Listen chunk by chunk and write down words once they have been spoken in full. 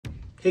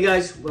Hey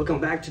guys,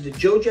 welcome back to the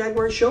Joe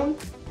Jaguar Show,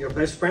 your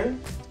best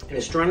friend in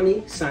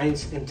astronomy,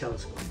 science, and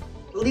telescope.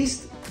 At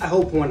least, I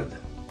hope one of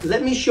them.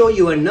 Let me show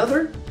you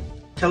another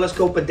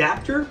telescope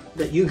adapter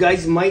that you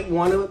guys might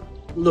want to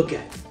look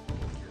at.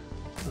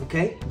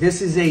 Okay,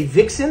 this is a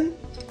vixen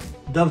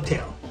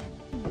dovetail.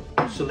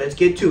 So let's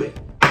get to it.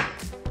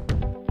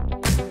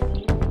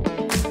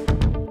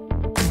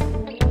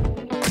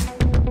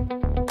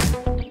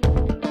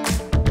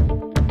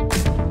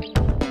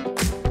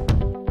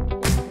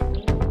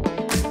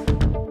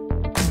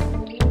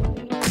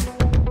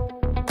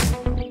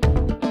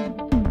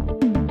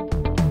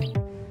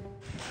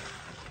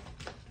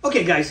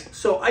 Okay guys,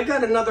 so I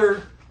got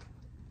another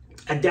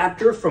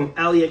adapter from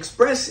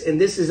AliExpress, and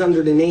this is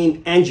under the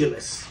name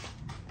Angelus.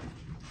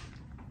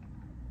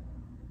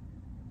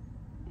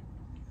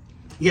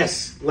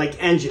 Yes,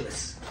 like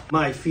Angelus,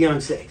 my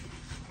fiance.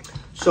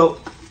 So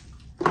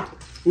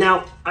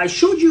now I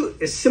showed you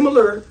a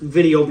similar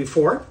video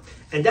before,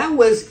 and that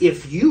was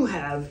if you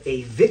have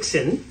a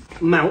vixen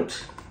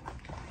mount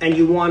and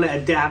you want to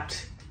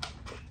adapt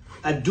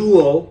a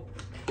dual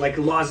like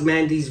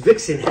Losmandy's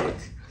vixen head.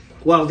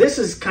 Well, this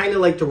is kind of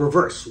like the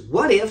reverse.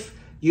 What if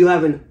you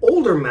have an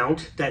older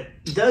mount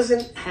that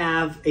doesn't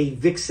have a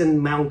vixen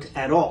mount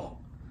at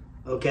all,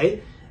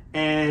 okay?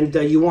 And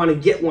you want to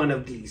get one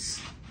of these.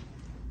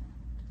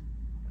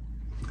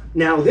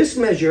 Now, this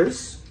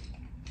measures,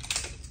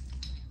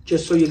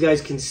 just so you guys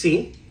can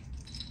see,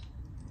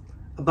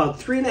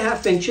 about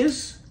 3.5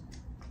 inches,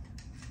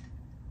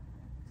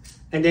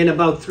 and then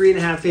about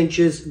 3.5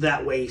 inches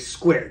that way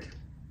squared.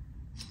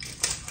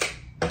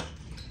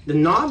 The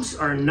knobs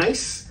are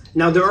nice.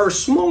 Now, there are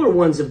smaller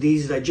ones of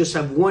these that just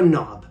have one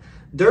knob.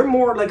 They're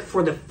more like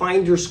for the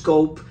finder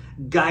scope,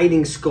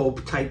 guiding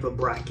scope type of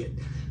bracket.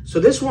 So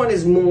this one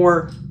is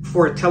more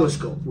for a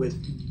telescope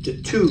with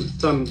the 2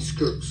 thumb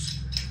screws.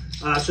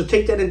 So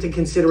take that into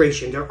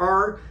consideration. There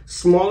are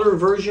smaller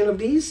version of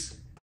these,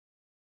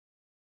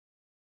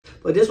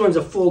 but this one's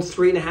a full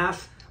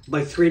 3.5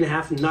 by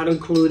 3.5, not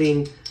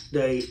including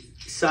the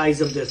size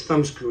of the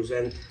thumb screws.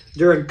 And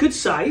they're a good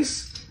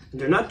size.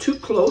 They're not too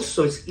close,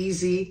 so it's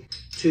easy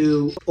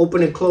to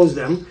open and close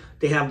them.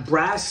 They have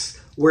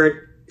brass where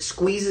it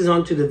squeezes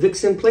onto the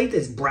vixen plate.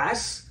 It's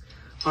brass.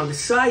 On the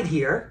side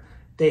here,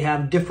 they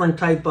have different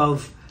type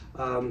of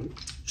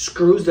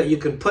screws that you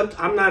can put.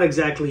 I'm not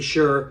exactly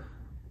sure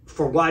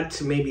for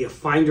what, maybe a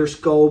finder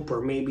scope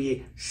or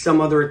maybe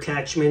some other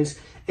attachments.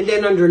 And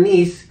then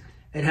underneath,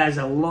 it has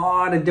a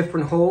lot of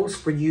different holes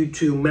for you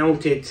to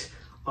mount it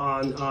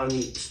on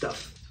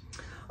stuff.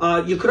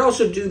 You could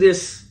also do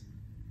this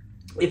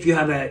if you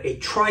have a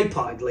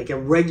tripod, like a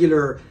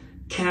regular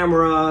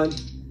camera,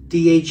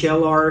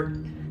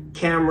 DSLR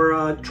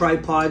camera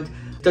tripod,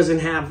 doesn't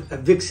have a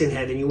vixen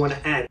head and you want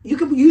to add. You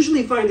can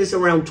usually find this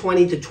around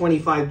 $20 to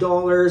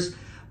 $25,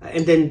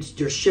 and then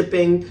there's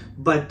shipping.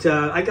 But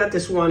I got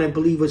this one, I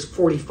believe was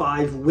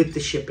 $45 with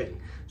the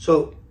shipping.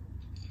 So,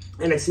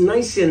 and it's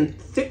nice and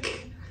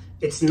thick.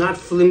 It's not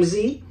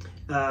flimsy.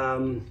 You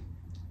know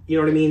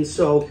what I mean?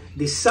 So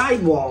the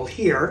sidewall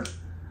here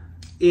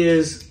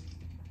is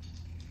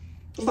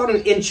about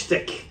 1 inch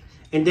thick,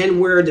 and then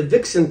where the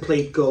vixen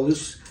plate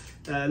goes,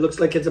 looks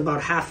like it's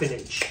about 1/2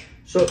 inch.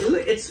 So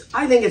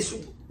I think it's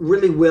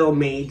really well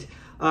made.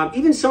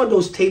 Even some of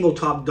those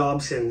tabletop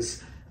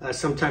Dobsons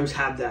sometimes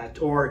have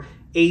that, or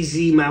AZ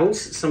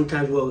mounts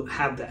sometimes will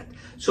have that.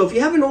 So if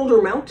you have an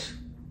older mount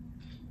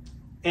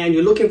and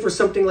you're looking for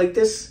something like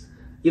this,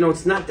 you know,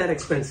 it's not that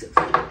expensive.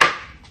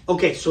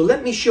 Okay, so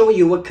let me show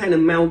you what kind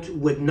of mount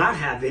would not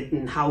have it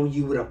and how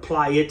you would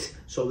apply it.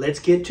 So let's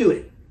get to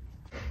it.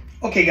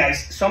 Okay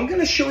guys, so I'm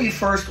gonna show you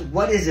first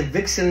what is a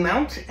vixen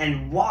mount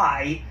and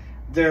why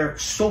they're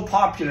so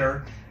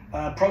popular,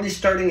 probably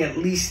starting at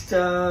least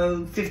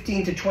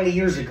 15 to 20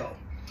 years ago.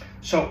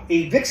 So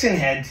a vixen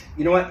head,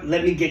 you know what,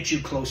 let me get you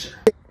closer.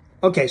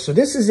 Okay, so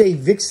this is a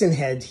vixen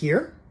head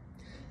here.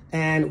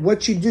 And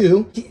what you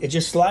do, it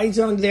just slides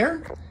on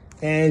there,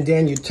 and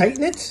then you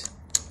tighten it,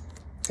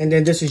 and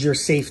then this is your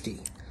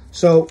safety.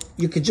 So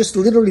you could just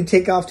literally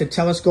take off the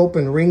telescope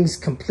and rings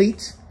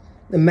complete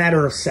in a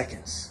matter of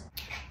seconds.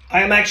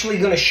 I am actually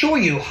going to show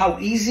you how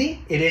easy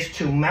it is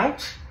to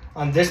mount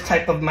on this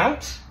type of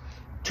mount,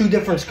 2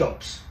 different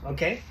scopes,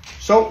 okay?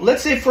 So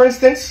let's say, for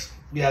instance,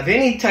 you have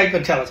any type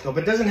of telescope.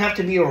 It doesn't have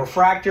to be a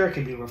refractor. It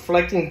could be a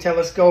reflecting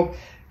telescope.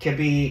 It could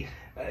be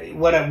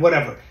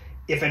whatever.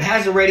 If it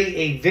has already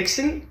a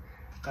vixen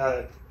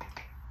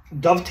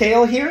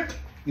dovetail here,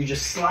 you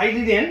just slide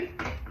it in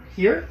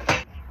here,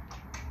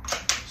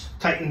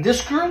 tighten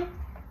this screw,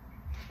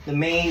 the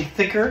main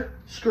thicker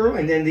screw,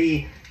 and then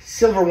the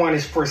silver one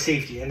is for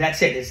safety, and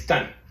that's it, it's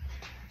done.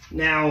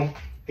 Now,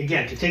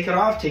 again, to take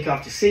off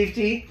the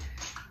safety,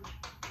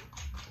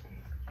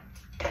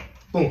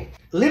 boom.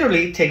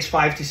 Literally takes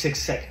 5 to 6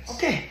 seconds.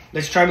 Okay,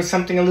 let's try with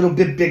something a little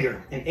bit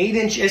bigger. An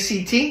 8-inch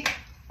SCT.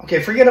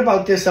 Okay, forget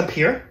about this up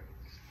here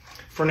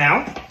for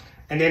now.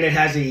 And then it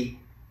has a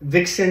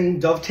vixen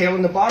dovetail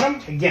in the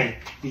bottom. Again,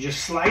 you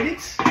just slide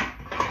it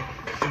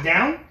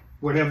down,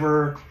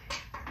 whatever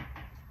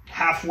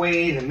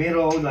halfway in the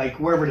middle, like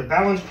wherever the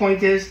balance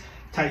point is.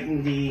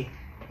 Tighten the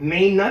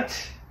main nut,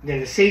 then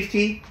the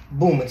safety,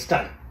 boom, it's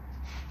done.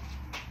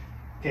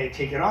 Okay,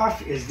 take it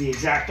off is the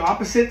exact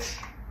opposite.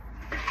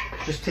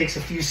 Just takes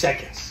a few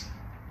seconds.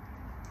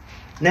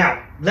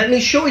 Now, let me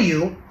show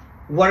you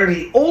what are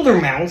the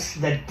older mounts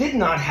that did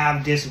not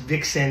have this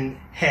vixen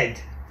head.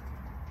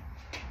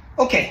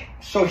 Okay,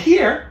 so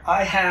here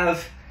I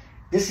have,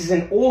 this is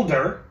an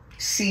older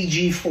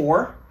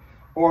CG4,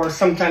 or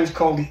sometimes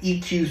called the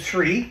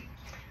EQ3-2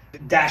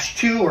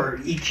 or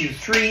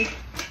EQ3,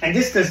 and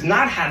this does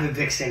not have a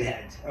vixen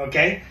head,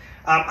 okay?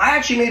 I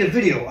actually made a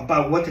video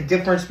about what the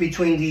difference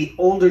between the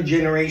older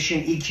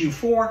generation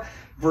EQ4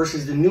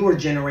 versus the newer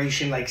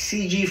generation like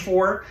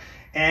CG4.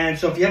 And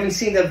so if you haven't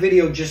seen that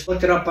video, just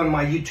look it up on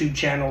my YouTube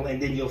channel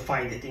and then you'll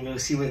find it and you'll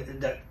see what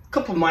the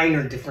couple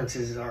minor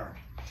differences are.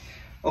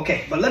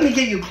 Okay, but let me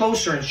get you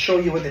closer and show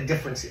you what the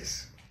difference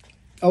is.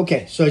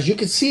 Okay, so as you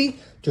can see,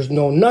 there's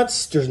no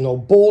nuts, there's no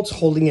bolts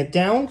holding it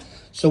down.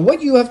 So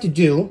what you have to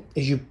do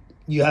is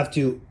you have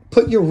to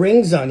put your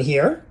rings on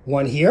here,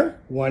 one here,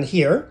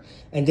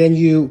 and then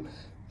you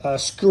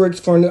screw it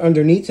from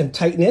underneath and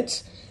tighten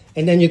it.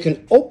 And then you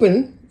can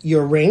open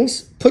your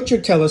rings, put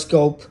your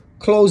telescope,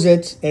 close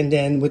it, and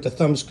then with the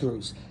thumb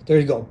screws. There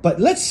you go. But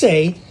let's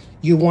say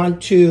you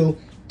want to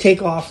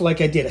take off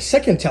like I did, a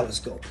second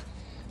telescope.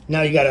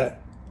 Now you gotta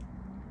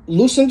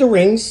loosen the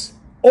rings,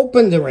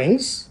 open the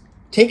rings,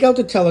 take out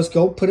the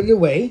telescope, put it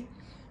away.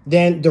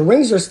 Then the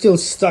rings are still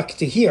stuck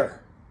to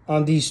here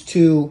on these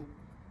two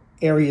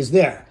areas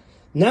there.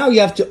 Now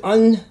you have to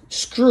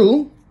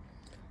unscrew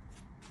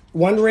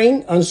one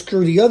ring,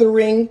 unscrew the other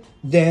ring,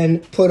 then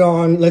put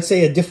on, let's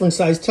say, a different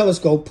size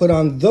telescope, put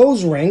on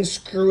those rings,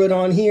 screw it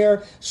on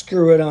here,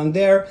 screw it on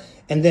there,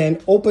 and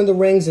then open the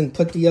rings and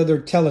put the other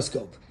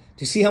telescope. Do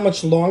you see how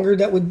much longer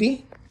that would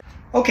be?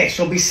 Okay,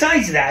 so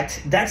besides that,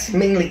 that's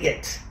mainly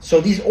it. So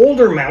these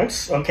older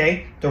mounts,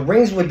 okay, the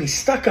rings would be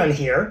stuck on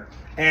here,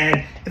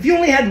 and if you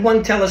only had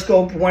one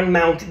telescope, one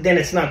mount, then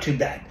it's not too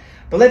bad.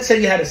 But let's say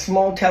you had a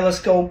small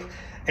telescope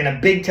and a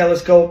big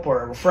telescope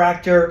or a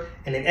refractor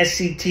and an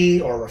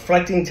SCT or a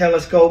reflecting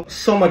telescope,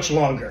 so much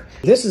longer.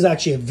 This is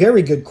actually a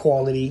very good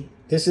quality.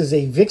 This is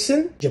a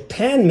Vixen,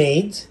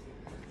 Japan-made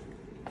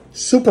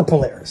Super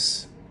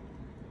Polaris.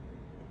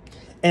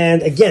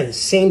 And again,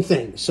 same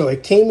thing. So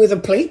it came with a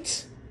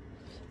plate,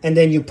 and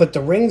then you put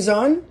the rings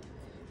on,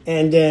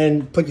 and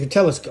then put your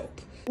telescope,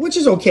 which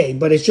is okay,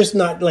 but it's just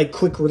not like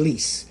quick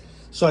release.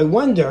 So I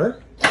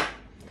wonder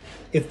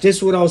if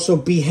this would also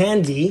be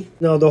handy.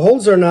 Now the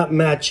holes are not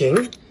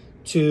matching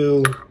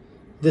to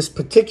this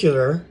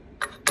particular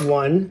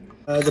one.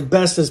 The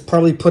best is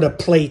probably put a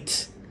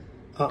plate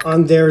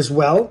on there as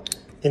well,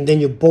 and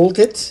then you bolt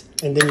it,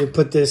 and then you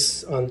put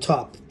this on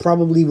top.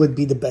 Probably would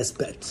be the best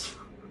bet.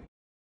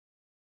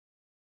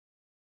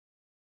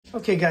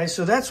 Okay guys,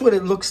 so that's what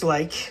it looks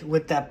like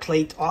with that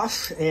plate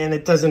off, and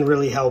it doesn't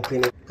really help.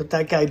 Put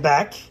that guy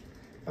back,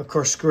 of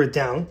course screw it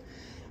down,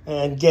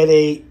 and get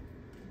a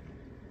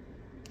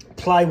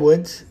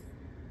plywood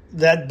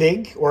that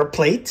big or a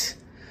plate,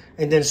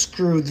 and then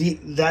screw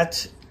the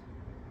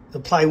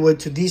plywood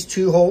to these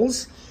two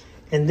holes,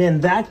 and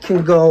then that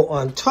can go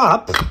on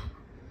top,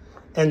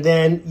 and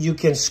then you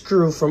can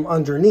screw from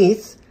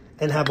underneath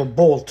and have a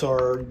bolt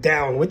or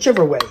down,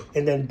 whichever way,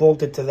 and then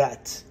bolt it to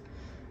that.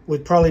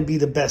 Would probably be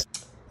the best.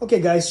 Okay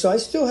guys, so I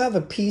still have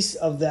a piece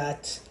of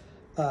that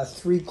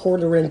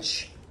 3/4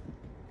 inch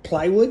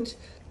plywood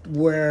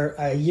where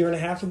a year and a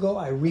half ago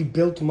I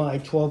rebuilt my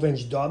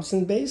 12-inch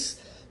Dobson base.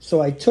 So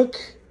I took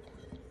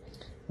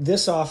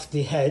this off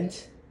the head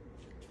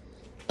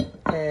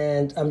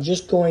and I'm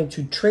just going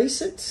to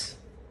trace it,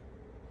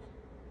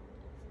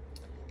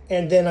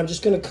 and then I'm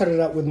just going to cut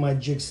it out with my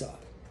jigsaw.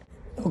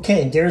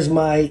 Okay, there's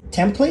my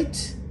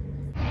template.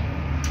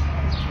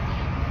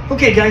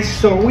 Okay guys,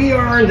 so we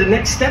are in the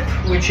next step,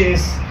 which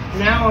is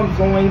now I'm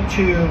going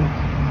to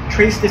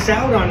trace this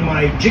out on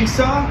my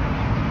jigsaw,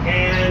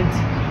 and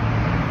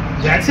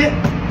that's it.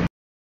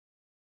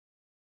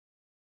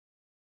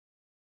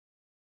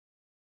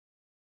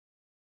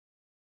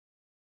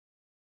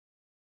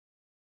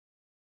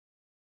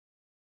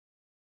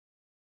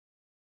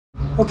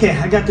 Okay,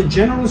 I got the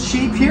general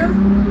shape here.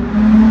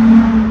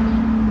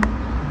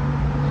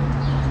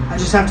 I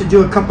just have to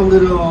do a couple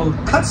little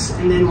cuts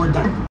and then we're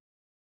done.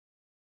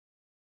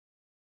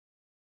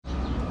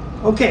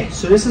 Okay,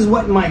 so this is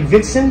what my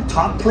Vixen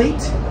top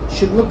plate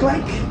should look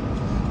like.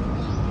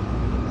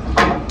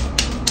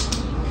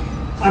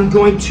 I'm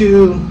going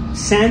to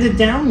sand it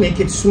down,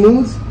 make it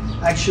smooth,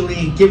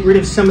 actually get rid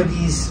of some of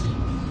these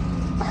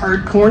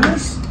hard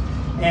corners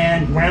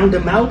and round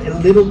them out a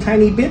little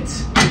tiny bit.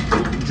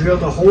 Drill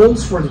the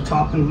holes for the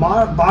top and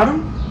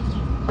bottom.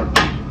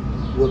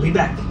 We'll be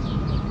back.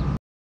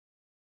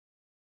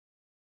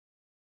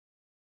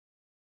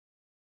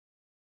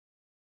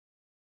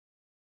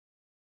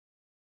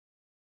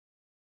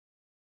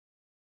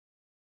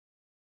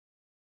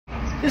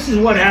 This is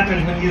what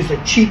happens when you use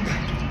a cheap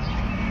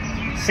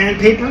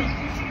sandpaper,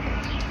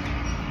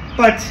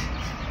 but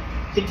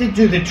it did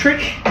do the trick.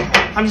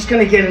 I'm just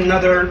gonna get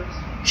another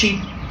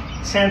cheap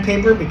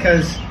sandpaper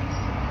because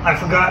I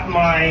forgot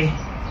my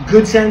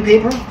good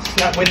sandpaper. It's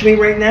not with me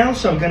right now,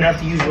 so I'm gonna have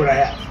to use what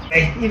I have.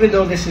 Okay? Even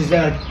though this is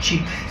a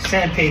cheap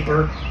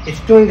sandpaper, it's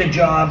doing the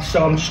job,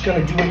 so I'm just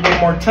gonna do it one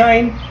more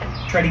time,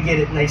 try to get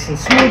it nice and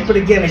smooth. But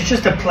again, it's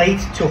just a plate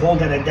to hold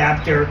that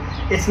adapter.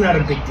 It's not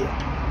a big deal.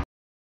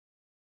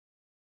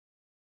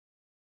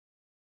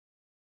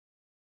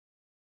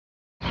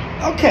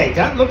 Okay,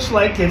 that looks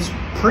like it's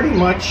pretty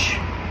much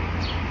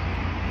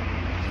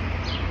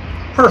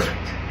perfect.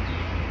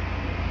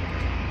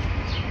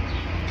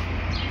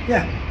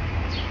 Yeah.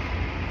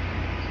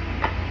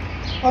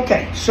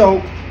 Okay,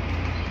 so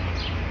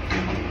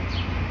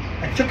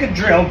I took a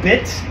drill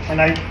bit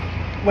and I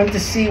went to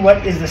see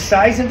what is the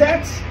size of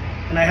that,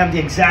 and I have the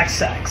exact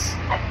size.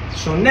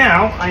 So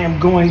now I am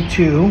going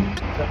to,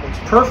 that looks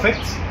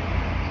perfect.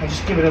 I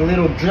just give it a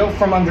little drill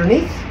from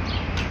underneath.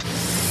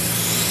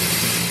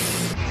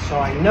 So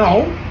I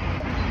know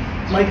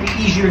it might be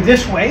easier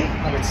this way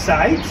on its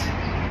sides,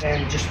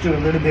 and just do a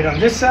little bit on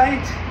this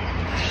side.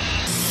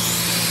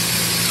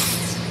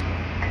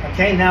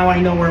 Okay, now I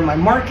know where my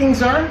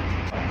markings are.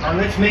 Now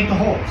let's make the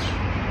holes.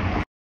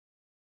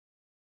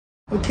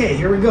 Okay,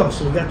 here we go.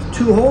 So we got the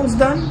 2 holes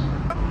done.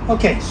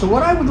 Okay, so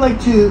what I would like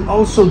to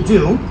also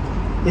do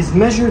is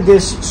measure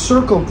this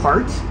circle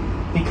part,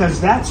 because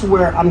that's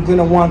where I'm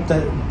gonna want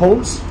the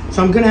bolts.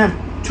 So I'm gonna have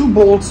 2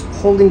 bolts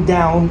holding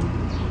down,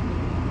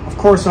 of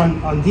course,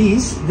 on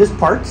this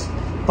part,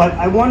 but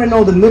I want to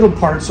know the middle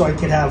part so I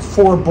could have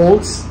 4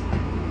 bolts,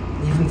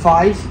 even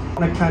 5.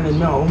 I kind of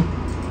know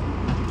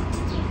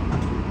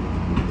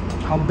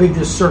how big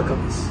this circle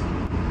is.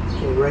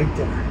 Okay, right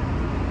there.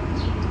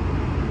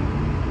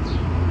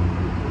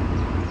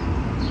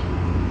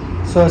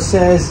 So it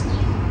says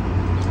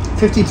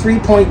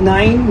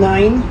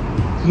 53.99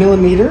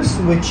 millimeters,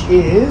 which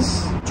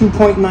is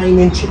 2.9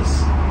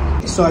 inches.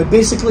 So I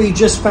basically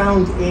just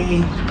found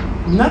a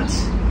nut.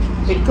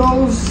 It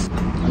goes, I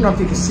don't know if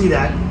you can see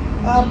that,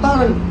 about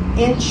 1 1/8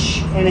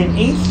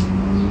 inches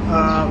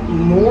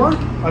more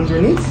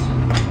underneath.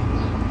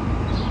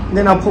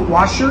 Then I'll put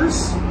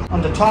washers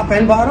on the top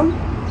and bottom.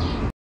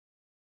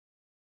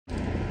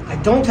 I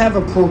don't have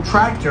a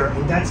protractor,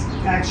 and that's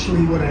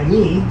actually what I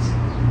need.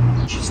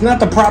 It's not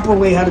the proper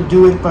way how to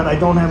do it, but I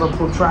don't have a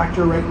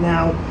protractor right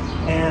now,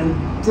 and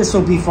this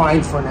will be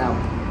fine for now.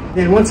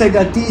 Then once I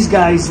got these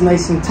guys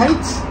nice and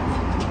tight,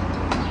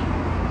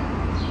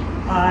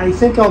 I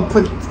think I'll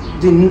put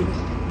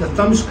the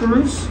thumb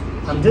screws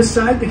on this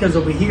side, because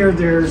over here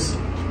there's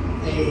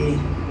a,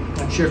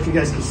 not sure if you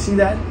guys can see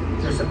that,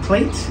 there's a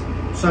plate,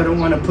 so I don't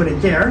want to put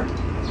it there.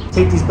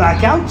 Take these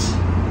back out,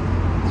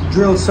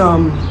 drill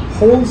some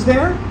holes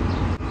there.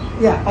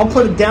 Yeah, I'll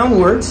put it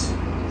downwards.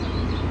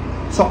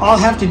 So I'll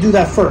have to do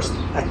that first.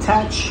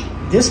 Attach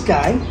this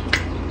guy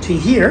to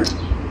here.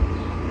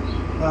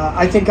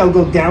 I think I'll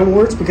go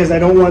downwards because I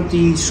don't want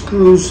the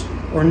screws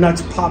or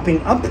nuts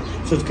popping up.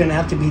 So it's gonna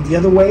have to be the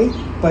other way.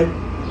 But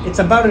it's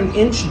about 1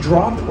 inch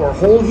drop or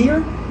hole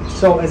here.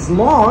 So as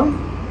long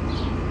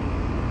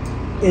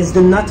as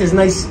the nut is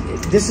nice,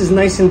 this is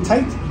nice and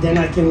tight, then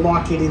I can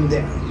lock it in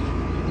there.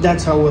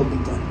 That's how it will be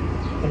done.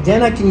 And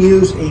then I can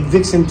use a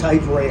vixen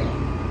type rail.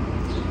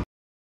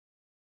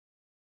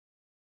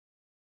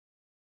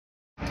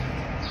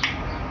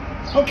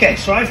 Okay,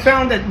 so I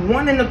found that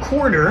 1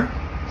 1/4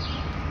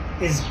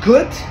 is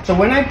good. So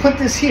when I put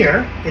this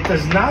here, it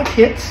does not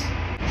hit.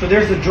 So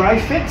there's the dry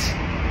fit.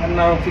 I don't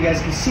know if you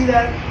guys can see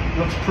that. It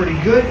looks pretty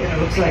good, and it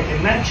looks like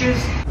it matches.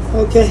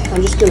 Okay,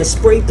 I'm just gonna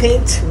spray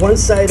paint one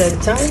side at a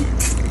time.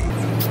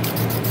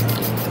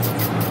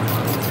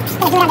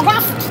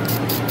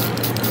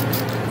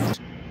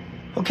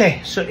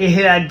 Okay, so it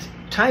had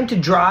time to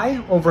dry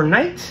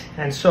overnight,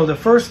 and so the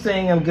first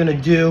thing I'm gonna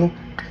do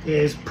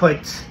is put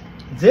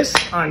this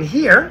on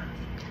here,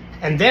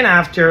 and then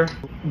after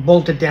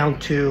bolt it down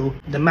to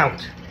the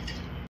mount.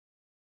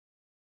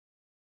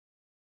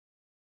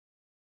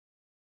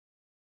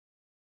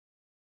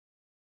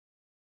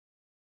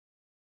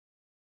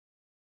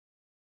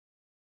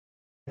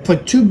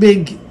 Put 2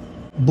 big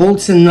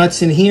bolts and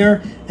nuts in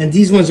here, and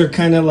these ones are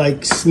kind of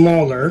like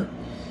smaller,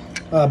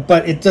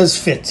 but it does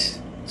fit.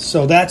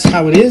 So that's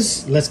how it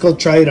is. Let's go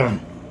try it on.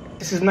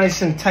 This is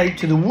nice and tight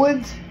to the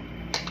wood,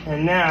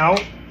 and now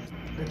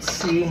let's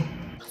see.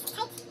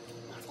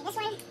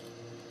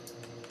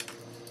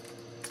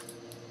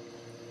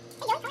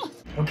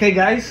 Okay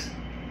guys,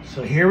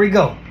 so here we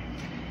go.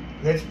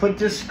 Let's put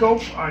this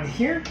scope on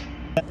here.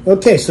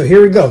 Okay, so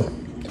here we go.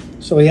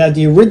 So we have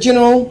the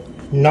original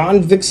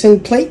non-vixen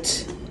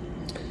plate.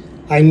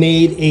 I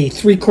made a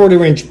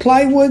 3/4 inch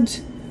plywood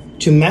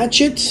to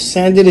match it,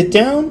 sanded it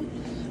down.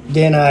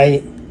 Then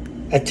I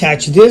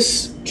attached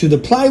this to the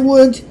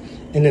plywood,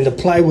 and then the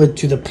plywood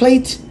to the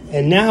plate.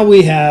 And now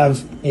we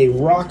have a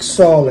rock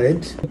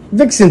solid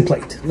vixen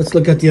plate. Let's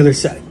look at the other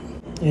side.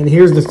 And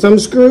here's the thumb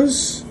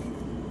screws.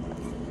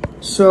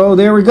 So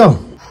there we go.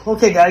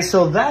 Okay guys,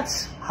 so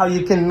that's how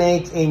you can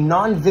make a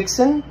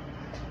non-vixen,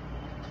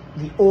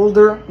 the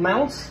older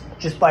mounts,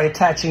 just by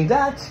attaching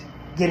that,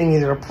 getting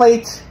either a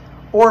plate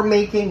or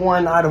making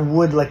one out of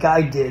wood like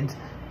I did.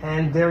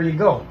 And there you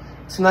go.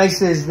 What's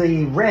nice is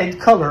the red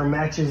color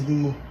matches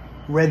the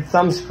red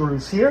thumb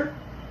screws here.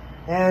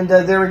 And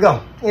there we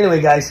go.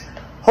 Anyway, guys,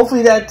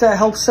 hopefully that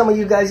helps some of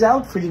you guys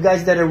out. For you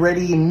guys that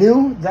already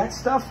knew that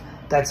stuff,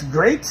 that's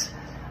great.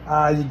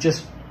 You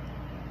just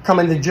come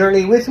in the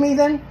journey with me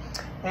then.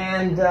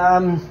 And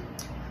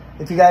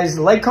if you guys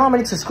like,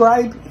 comment,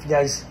 subscribe. If you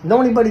guys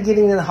know anybody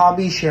getting in the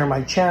hobby, share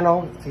my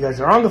channel. If you guys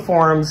are on the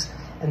forums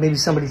and maybe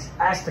somebody's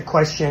asked a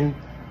question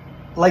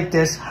like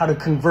this, how to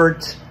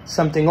convert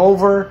something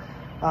over,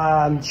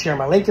 share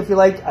my link if you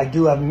like. I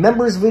do have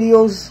members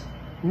videos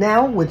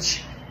now,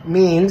 which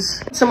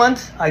means once a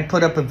month I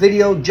put up a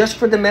video just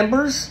for the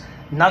members,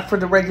 not for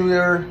the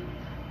regular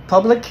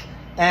public,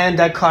 and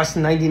that costs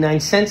 99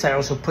 cents. I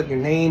also put your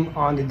name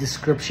on the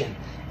description.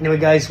 Anyway,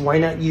 guys, why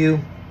not you?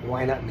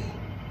 Why not me?